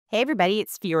Hey everybody,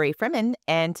 it's Fiore Fremen,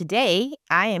 and today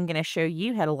I am going to show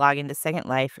you how to log into Second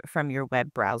Life from your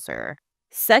web browser.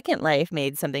 Second Life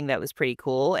made something that was pretty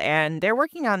cool, and they're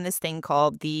working on this thing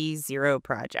called the Zero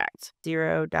Project.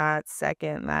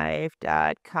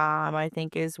 Zero.secondlife.com, I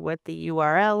think is what the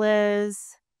URL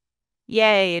is.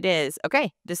 Yay, it is.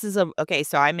 Okay,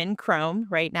 so I'm in Chrome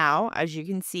right now, as you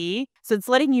can see. So it's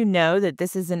letting you know that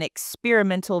this is an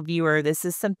experimental viewer. This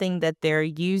is something that they're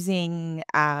using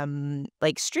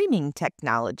like streaming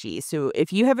technology. So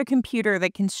if you have a computer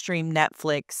that can stream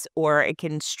Netflix or it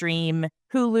can stream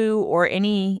Hulu or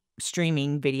any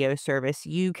streaming video service,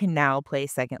 you can now play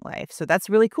Second Life. So that's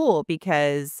really cool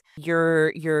because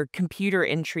your computer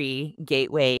entry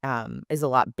gateway is a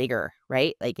lot bigger,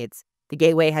 right? The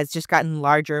gateway has just gotten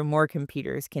larger, more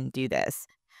computers can do this.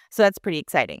 So that's pretty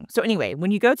exciting. So anyway,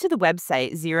 when you go to the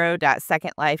website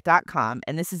zero.secondlife.com,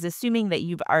 and this is assuming that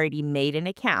you've already made an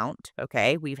account,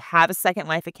 okay? We have a Second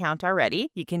Life account already.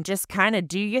 You can just kind of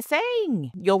do your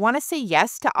thing. You'll want to say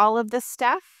yes to all of this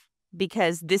stuff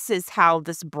because this is how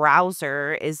this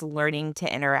browser is learning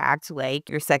to interact like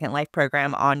your Second Life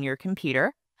program on your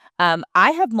computer.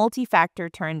 I have multi-factor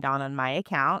turned on my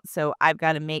account, so I've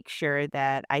got to make sure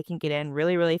that I can get in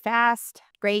really, really fast.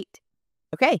 Great.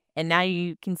 Okay, and now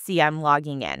you can see I'm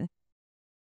logging in.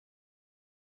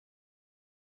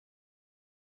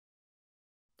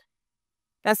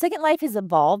 Now, Second Life has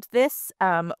evolved this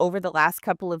over the last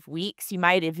couple of weeks. You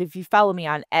might have, if you follow me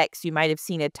on X, you might have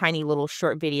seen a tiny little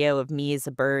short video of me as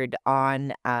a bird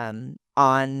that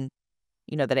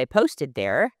I posted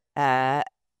there.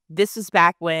 This was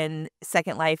back when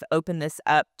Second Life opened this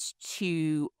up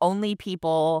to only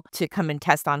people to come and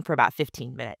test on for about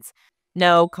 15 minutes.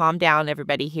 No, calm down,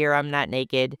 everybody. Here, I'm not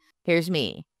naked. Here's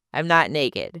me. I'm not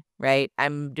naked, right?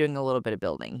 I'm doing a little bit of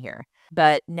building here.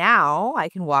 But now I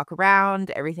can walk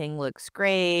around. Everything looks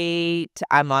great.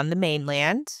 I'm on the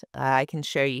mainland. I can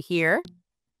show you here.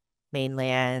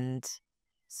 Mainland.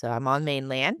 So I'm on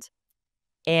mainland.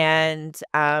 And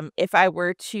if I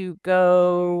were to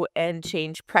go and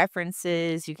change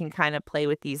preferences, you can kind of play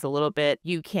with these a little bit.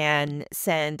 You can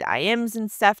send IMs and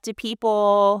stuff to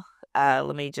people.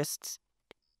 Let me just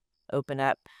open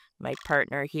up my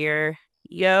partner here.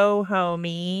 Yo,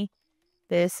 homie,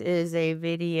 this is a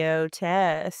video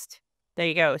test. There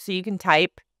you go. So you can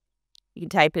type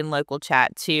in local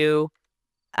chat too.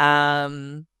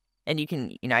 And you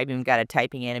can, I've even got a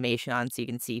typing animation on so you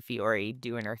can see Fiore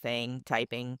doing her thing,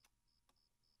 typing.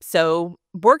 So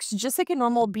works just like a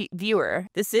normal viewer.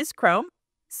 This is Chrome.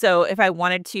 So if I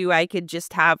wanted to, I could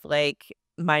just have like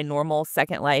my normal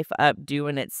Second Life up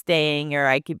doing its thing, or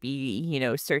I could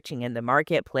be, searching in the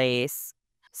marketplace.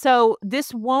 So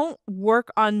this won't work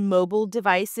on mobile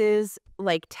devices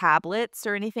like tablets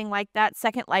or anything like that.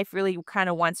 Second Life really kind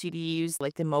of wants you to use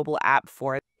like the mobile app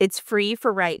for it. It's free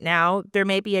for right now. There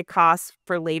may be a cost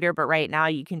for later, but right now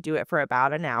you can do it for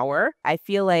about an hour. I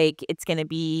feel like it's going to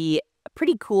be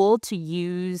pretty cool to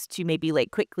use to maybe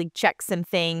like quickly check some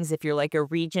things if you're like a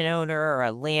region owner or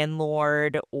a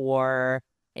landlord or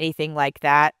anything like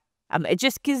that. It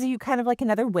just gives you kind of like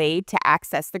another way to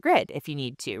access the grid if you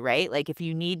need to, right? Like if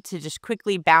you need to just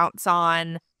quickly bounce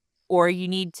on, or you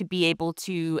need to be able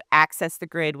to access the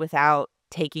grid without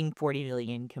taking 40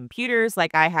 million computers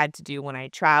like I had to do when I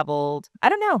traveled. I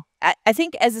don't know. I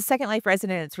think as a Second Life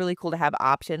resident, it's really cool to have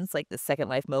options like the Second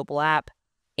Life mobile app.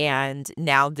 And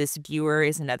now this viewer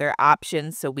is another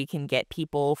option, so we can get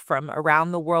people from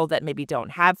around the world that maybe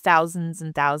don't have thousands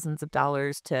and thousands of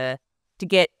dollars to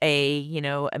get a,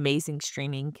 amazing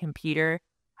streaming computer.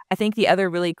 I think the other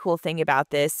really cool thing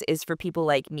about this is for people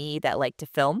like me that like to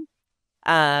film.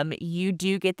 You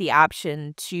do get the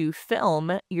option to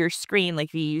film your screen, like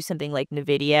if you use something like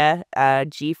NVIDIA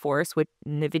GeForce, with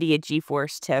NVIDIA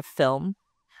GeForce to film.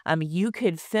 You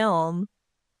could film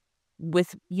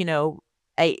with,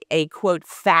 a quote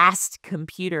fast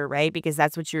computer, right? Because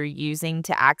that's what you're using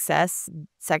to access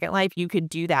Second Life. You could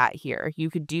do that here. You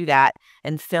could do that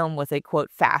and film with a quote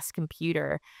fast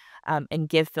computer, and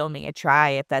give filming a try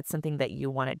if that's something that you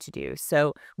wanted to do.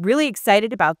 So really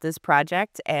excited about this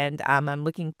project, and I'm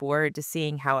looking forward to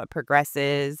seeing how it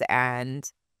progresses and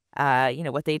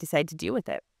what they decide to do with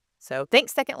it. So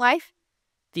thanks, Second Life.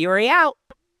 Fiore out.